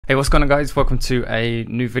Hey, what's going on, guys? Welcome to a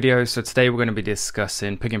new video. So today we're going to be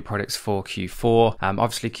discussing picking products for Q4.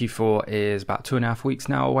 Obviously Q4 is about 2.5 weeks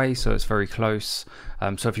now away, so it's very close.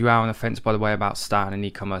 So if you are on the fence, by the way, about starting an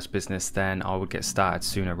e-commerce business, then I would get started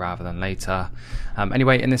sooner rather than later.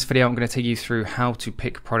 Anyway, in this video, I'm going to take you through how to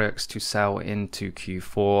pick products to sell into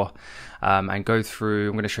Q4 and go through.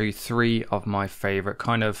 I'm going to show you 3 of my favorite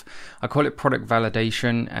I call it product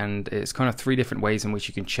validation, and it's kind of 3 different ways in which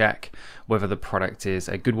you can check whether the product is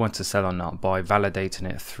a good one to sell or not by validating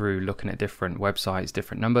it through looking at different websites,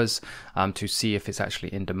 different numbers to see if it's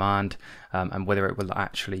actually in demand and whether it will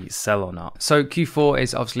actually sell or not. So Q4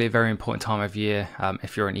 is obviously a very important time of year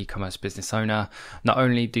if you're an e-commerce business owner. Not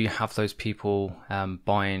only do you have those people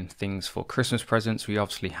buying things for Christmas presents, we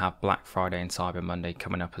obviously have Black Friday and Cyber Monday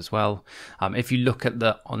coming up as well. If you look at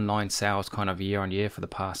the online sales kind of year on year for the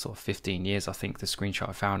past sort of 15 years, I think the screenshot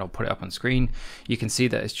I found, I'll put it up on screen, you can see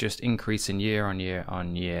that it's just increasing year on year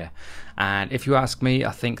on year. And if you ask me,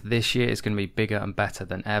 I think this year is going to be bigger and better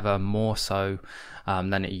than ever, more so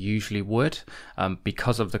than it usually would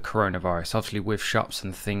because of the coronavirus. Obviously, with shops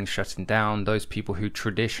and things shutting down, those people who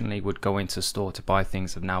traditionally would go into store to buy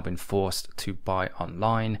things have now been forced to buy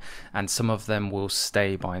online, and some of them will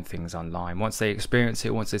stay buying things online. Once they experience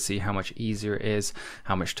it, once they see how much easier it is,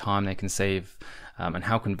 how much time they can save, and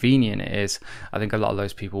how convenient it is, I think a lot of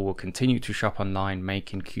those people will continue to shop online,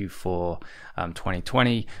 making Q4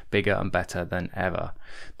 2020 bigger and better than ever.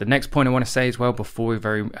 The next point I want to say as well before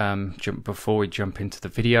we jump into the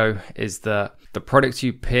video is that the products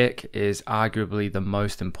you pick is arguably the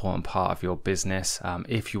most important part of your business.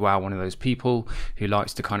 If you are one of those people who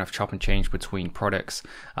likes to kind of chop and change between products,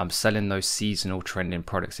 selling those seasonal trending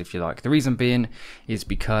products, if you like. The reason being is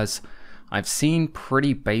because I've seen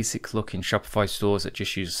pretty basic looking Shopify stores that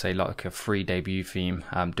just use, say, like a free debut theme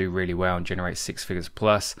do really well and generate 6 figures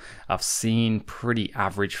plus. I've seen pretty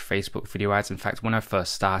average Facebook video ads. In fact, when I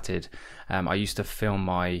first started, I used to film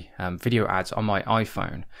my video ads on my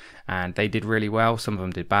iPhone, and they did really well. Some of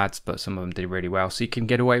them did bad, but some of them did really well. So you can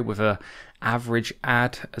get away with a average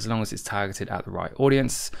ad as long as it's targeted at the right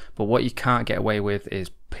audience. But what you can't get away with is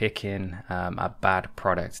picking a bad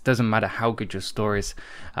product. It doesn't matter how good your store is,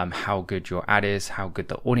 how good your ad is, how good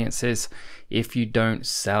the audience is. If you don't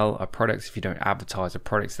sell a product, if you don't advertise a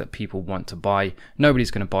product that people want to buy,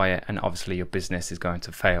 nobody's going to buy it, and obviously your business is going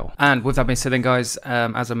to fail. And with that being said then, guys,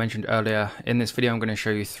 as I mentioned earlier, in this video I'm going to show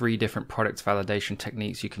you 3 different product validation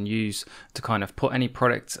techniques you can use to kind of put any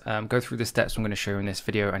product, go through the steps I'm going to show you in this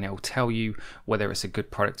video, and it will tell you whether it's a good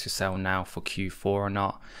product to sell now for Q4 or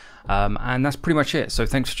not. And that's pretty much it. So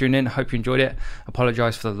thanks for tuning in. I hope you enjoyed it.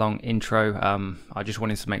 Apologize for the long intro. I just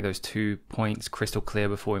wanted to make those 2 points crystal clear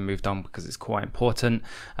before we moved on because it's quite important.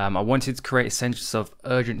 I wanted to create a sense of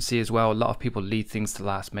urgency as well. A lot of people leave things to the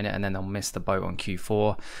last minute and then they'll miss the boat on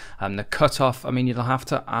Q4. The cutoff, I mean, you'll have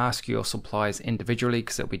to ask your suppliers individually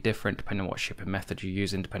because it'll be different depending on what shipping method you're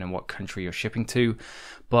using, depending on what country you're shipping to.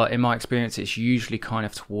 But in my experience, it's usually kind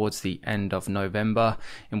of towards the end of November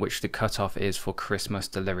in which the cutoff is for Christmas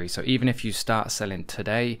delivery. So even if you start selling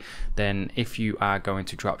today, then if you are going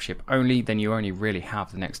to dropship only, then you only really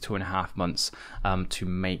have the next 2.5 months to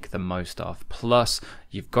make the most of. Plus,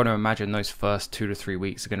 you've got to imagine those first 2 to 3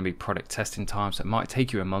 weeks are going to be product testing time. So it might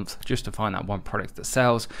take you a month just to find that one product that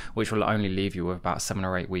sells, which will only leave you with about 7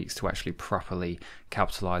 or 8 weeks to actually properly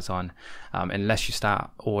capitalize on, unless you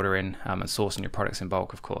start ordering and sourcing your products in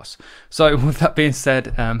bulk, of course. So with that being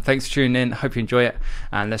said, thanks for tuning in. Hope you enjoy it,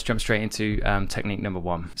 and let's jump straight into technique number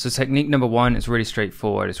 1. So technique number 1 is really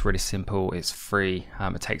straightforward. It's really simple. It's free.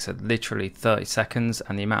 It takes literally 30 seconds,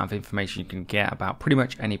 and the amount of information you can get about pretty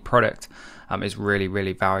much any product is really,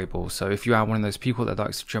 really valuable. So if you are one of those people that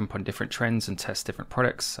likes to jump on different trends and test different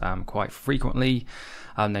products quite frequently,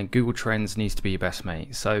 then Google Trends needs to be your best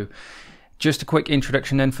mate. So just a quick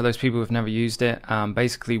introduction then for those people who've never used it.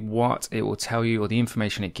 Basically what it will tell you, or the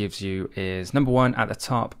information it gives you, is number 1 at the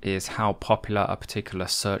top is how popular a particular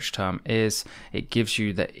search term is. It gives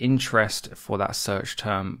you the interest for that search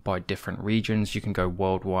term by different regions. You can go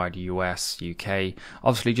worldwide, US, UK.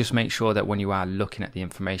 Obviously just make sure that when you are looking at the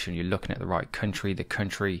information, you're looking at the right country, the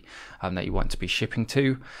country that you want to be shipping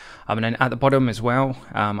to. And then at the bottom as well,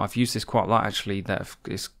 I've used this quite a lot actually, that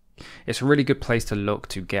it's a really good place to look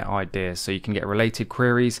to get ideas. So you can get related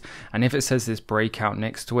queries, and if it says this breakout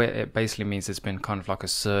next to it, it basically means there's been kind of like a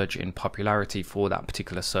surge in popularity for that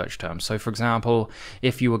particular search term. So for example,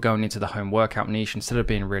 if you were going into the home workout niche, instead of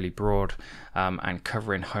being really broad and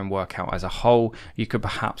covering home workout as a whole, you could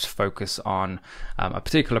perhaps focus on a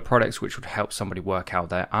particular product which would help somebody work out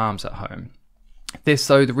their arms at home.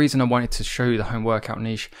 The reason I wanted to show you the home workout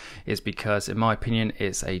niche is because, in my opinion,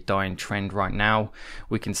 it's a dying trend right now.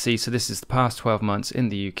 We can see, so this is the past 12 months in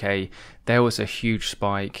the UK. There was a huge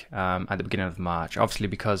spike at the beginning of March, obviously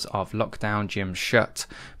because of lockdown, gyms shut,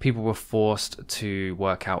 people were forced to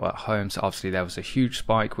work out at home. So obviously there was a huge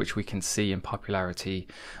spike, which we can see in popularity,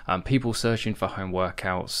 people searching for home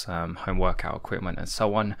workouts, home workout equipment and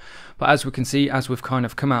so on. But as we can see, as we've kind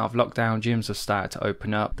of come out of lockdown, gyms have started to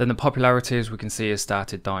open up, then the popularity, as we can see, has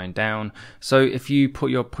started dying down. So if you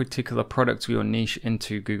put your particular product or your niche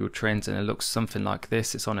into Google Trends and it looks something like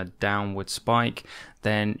this, it's on a downward spike,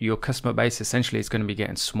 then your customer base essentially is going to be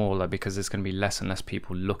getting smaller because there's going to be less and less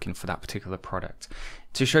people looking for that particular product.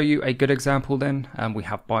 To show you a good example then, we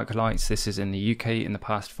have bike lights. This is in the UK in the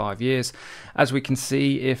past 5 years. As we can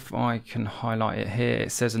see, if I can highlight it here,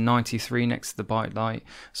 it says a 93 next to the bike light.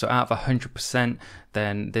 So out of 100%,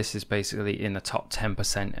 then this is basically in the top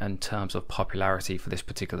 10% in terms of popularity for this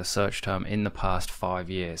particular search term in the past 5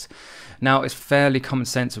 years. Now, it's fairly common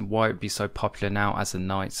sense and why it would be so popular now as the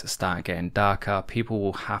nights start getting darker. People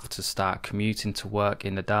will have to start commuting to work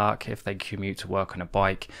in the dark. If they commute to work on a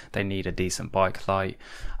bike, they need a decent bike light.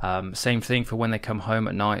 Same thing for when they come home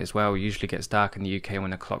at night as well. It usually gets dark in the UK when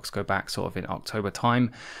the clocks go back sort of in October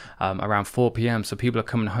time, around 4 p.m. So people are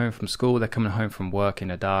coming home from school, they're coming home from work in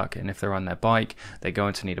the dark, and if they're on their bike, they're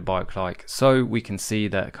going to need a bike light. So we can see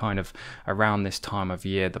that kind of around this time of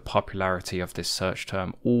year, the popularity of this search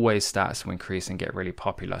term always starts to increase and get really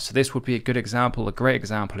popular. So this would be a good example, a great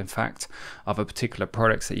example in fact, of a particular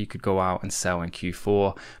product that you could go out and sell in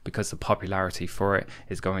Q4 because the popularity for it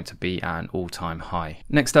is going to be at an all-time high.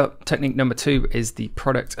 Next up, technique number 2 is the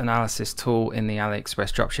product analysis tool in the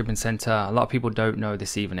AliExpress Dropshipping Center. A lot of people don't know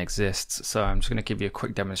this even exists, so I'm just going to give you a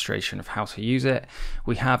quick demonstration of how to use it.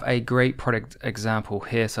 We have a great product example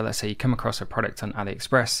here. So let's say you come across a product on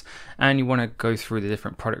AliExpress and you want to go through the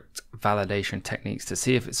different product validation techniques to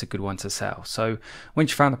see if it's a good one to sell. So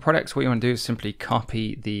once you found the product, what you want to do is simply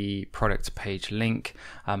copy the product page link,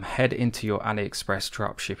 head into your AliExpress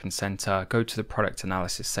Dropshipping Center, go to the product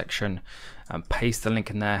analysis section, paste the link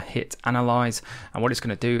in there, hit analyze, and what it's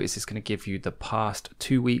going to do is it's going to give you the past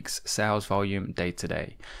 2 weeks sales volume day to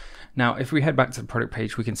day. Now, if we head back to the product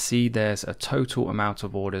page, we can see there's a total amount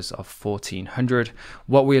of orders of 1,400.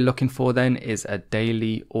 What we're looking for then is a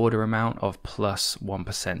daily order amount of plus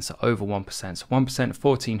 1%, so over 1%. So 1% of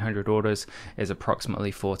 1,400 orders is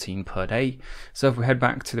approximately 14 per day. So if we head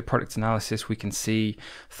back to the product analysis, we can see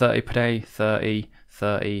 30 per day, 30,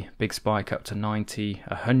 30, big spike up to 90,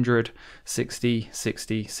 100, 60,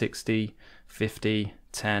 60, 60, 50,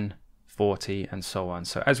 10, 40 and so on.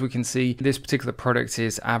 So as we can see, this particular product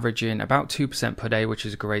is averaging about 2% per day, which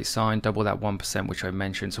is a great sign, double that 1% which I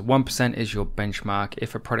mentioned. So 1% is your benchmark.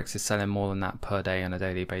 If a product is selling more than that per day on a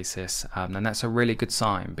daily basis, then that's a really good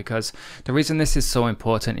sign, because the reason this is so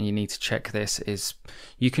important and you need to check this is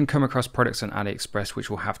you can come across products on AliExpress which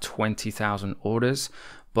will have 20,000 orders.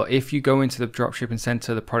 But if you go into the Dropshipping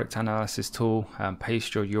Center, the product analysis tool,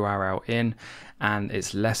 paste your URL in, and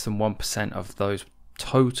it's less than 1% of those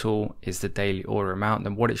total is the daily order amount,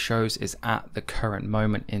 then what it shows is at the current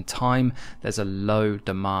moment in time, there's a low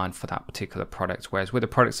demand for that particular product. Whereas with a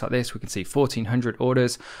product like this, we can see 1,400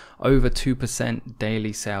 orders, over 2%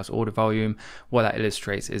 daily sales order volume. What that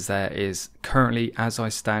illustrates is there is currently, as I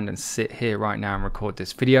stand and sit here right now and record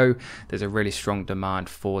this video, there's a really strong demand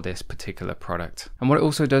for this particular product. And what it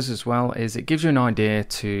also does as well is it gives you an idea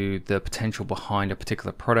to the potential behind a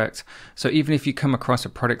particular product. So even if you come across a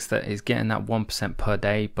product that is getting that 1% per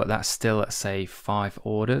day, but that's still at say 5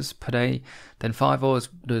 orders per day, then 5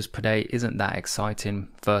 orders per day isn't that exciting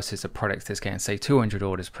versus a product that's getting say 200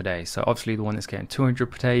 orders per day. So obviously the one that's getting 200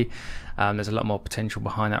 per day, there's a lot more potential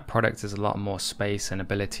behind that product. There's a lot more space and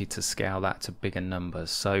ability to scale that to bigger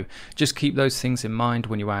numbers. So just keep those things in mind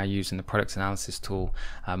when you are using the product analysis tool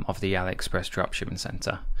of the AliExpress Dropshipping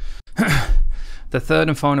Center. The third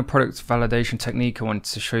and final product validation technique I wanted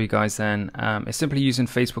to show you guys then is simply using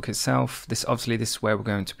Facebook itself. This is where we're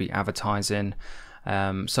going to be advertising.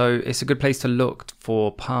 So it's a good place to look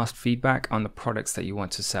for past feedback on the products that you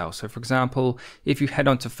want to sell. So for example, if you head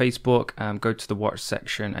onto Facebook, go to the watch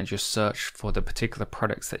section and just search for the particular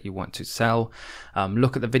products that you want to sell.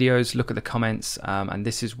 Look at the videos, look at the comments, and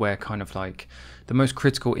this is where kind of like the most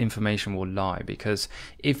critical information will lie, because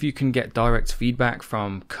if you can get direct feedback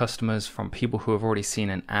from customers, from people who have already seen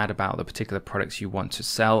an ad about the particular products you want to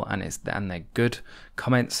sell, and they're good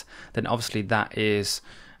comments, then obviously that is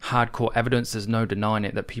hardcore evidence. There's no denying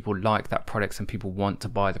it that people like that product and people want to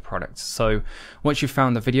buy the product. So once you've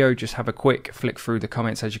found the video, just have a quick flick through the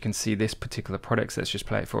comments. As you can see, this particular product, let's just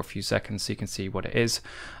play it for a few seconds so you can see what it is,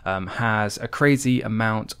 has a crazy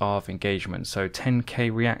amount of engagement. So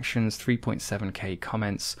 10k reactions, 3.7k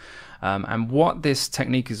comments. And what this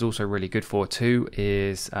technique is also really good for too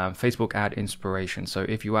is Facebook ad inspiration. So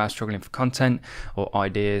if you are struggling for content or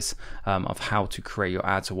ideas of how to create your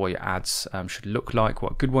ads or what your ads should look like,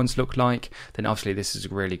 what good ones look like, then obviously this is a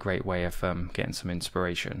really great way of getting some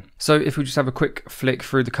inspiration. So if we just have a quick flick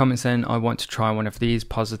through the comments, then I want to try one of these.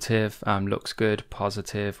 Positive, looks good,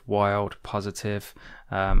 positive, wild, positive.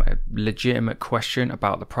 A legitimate question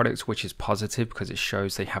about the product, which is positive because it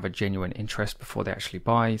shows they have a genuine interest before they actually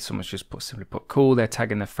buy. Someone's just simply put cool, they're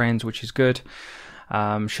tagging their friends, which is good.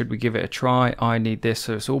 Should we give it a try? I need this.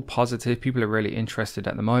 So it's all positive. People are really interested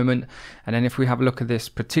at the moment. And then if we have a look at this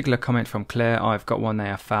particular comment from Claire, I've got one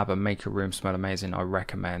there, fab, and make your room smell amazing. I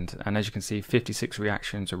recommend. And as you can see, 56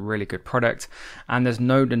 reactions, a really good product. And there's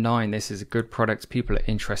no denying this is a good product. People are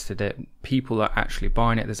interested in it. People are actually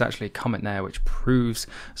buying it. There's actually a comment there which proves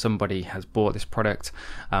somebody has bought this product,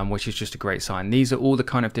 which is just a great sign. These are all the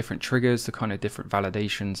kind of different triggers, the kind of different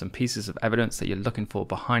validations and pieces of evidence that you're looking for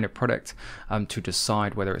behind a product to decide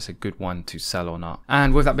whether it's a good one to sell or not.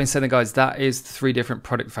 And with that being said, then guys, that is the 3 different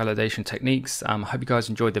product validation techniques. I hope you guys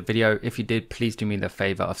enjoyed the video. If you did, please do me the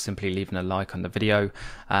favor of simply leaving a like on the video.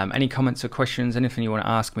 Any comments or questions, anything you want to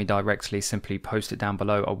ask me directly, simply post it down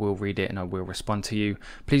below. I will read it and I will respond to you.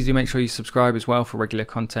 Please do make sure you subscribe as well for regular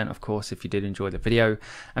content, of course, if you did enjoy the video.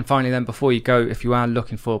 And finally then, before you go, if you are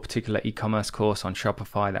looking for a particular e-commerce course on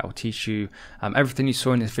Shopify that will teach you everything you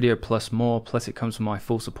saw in this video plus more, plus it comes with my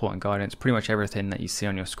full support and guidance, pretty much everything that you see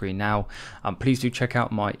on your screen now, please do check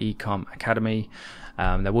out my Ecom Academy.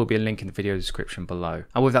 There will be a link in the video description below.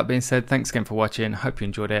 And with that being said, thanks again for watching. Hope you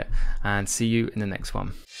enjoyed it and see you in the next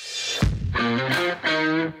one.